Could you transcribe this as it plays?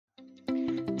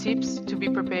Tips to be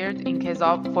prepared in case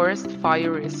of forest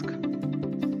fire risk.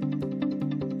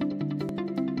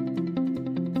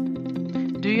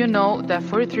 Do you know that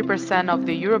 43% of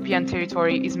the European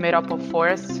territory is made up of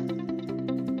forests?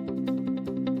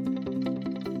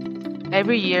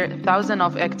 Every year, thousands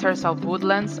of hectares of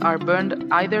woodlands are burned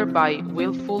either by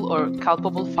willful or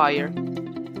culpable fire.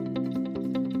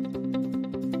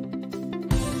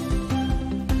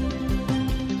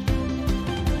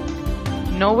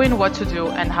 Knowing what to do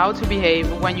and how to behave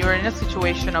when you are in a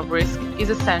situation of risk is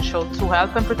essential to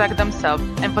help and protect themselves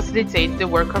and facilitate the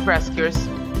work of rescuers.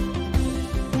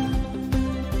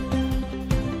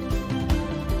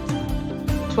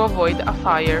 To avoid a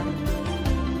fire.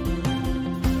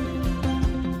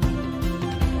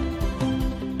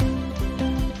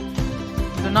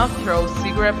 Do not throw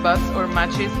cigarette butts or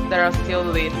matches that are still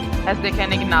lit, as they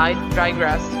can ignite dry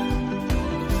grass.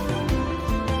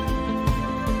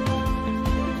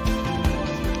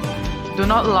 Do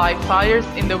not light fires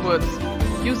in the woods.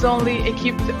 Use only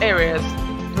equipped areas.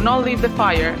 Do not leave the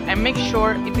fire and make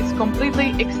sure it is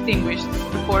completely extinguished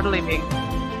before leaving.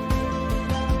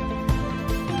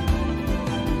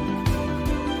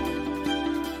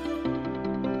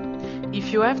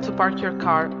 If you have to park your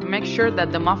car, make sure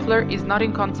that the muffler is not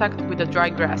in contact with the dry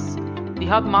grass. The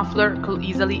hot muffler could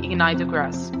easily ignite the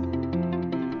grass.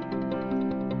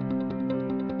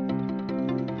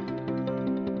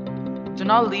 Do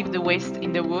not leave the waste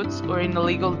in the woods or in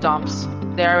illegal dumps.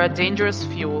 They are a dangerous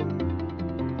fuel.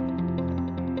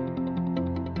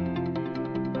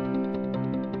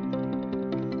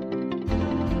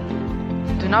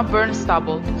 Do not burn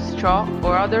stubble, straw,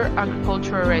 or other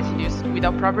agricultural residues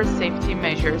without proper safety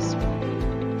measures.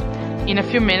 In a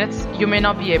few minutes, you may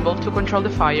not be able to control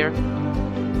the fire.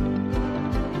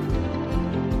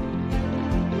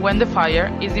 When the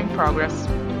fire is in progress.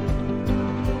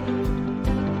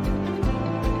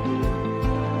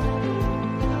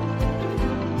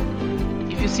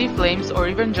 If you see flames or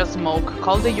even just smoke,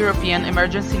 call the European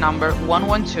emergency number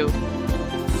 112.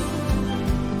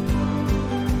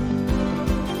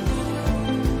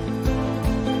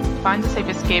 Find a safe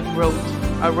escape route,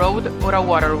 a road or a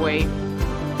waterway.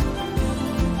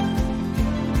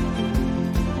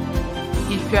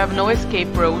 If you have no escape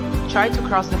route, try to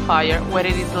cross the fire where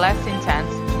it is less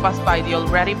intense to pass by the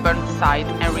already burned side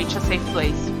and reach a safe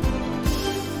place.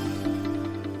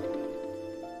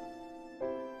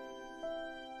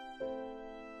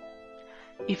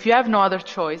 If you have no other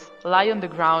choice, lie on the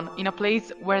ground in a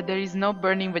place where there is no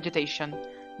burning vegetation.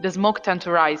 The smoke tends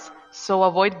to rise, so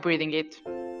avoid breathing it.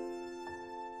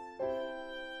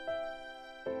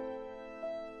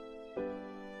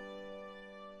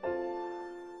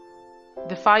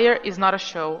 The fire is not a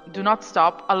show. Do not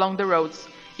stop along the roads.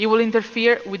 It will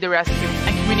interfere with the rescue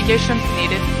and communications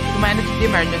needed to manage the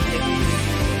emergency.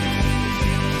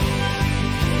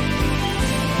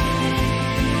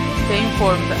 Stay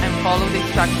informed and follow the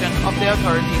instruction of the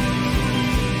authorities.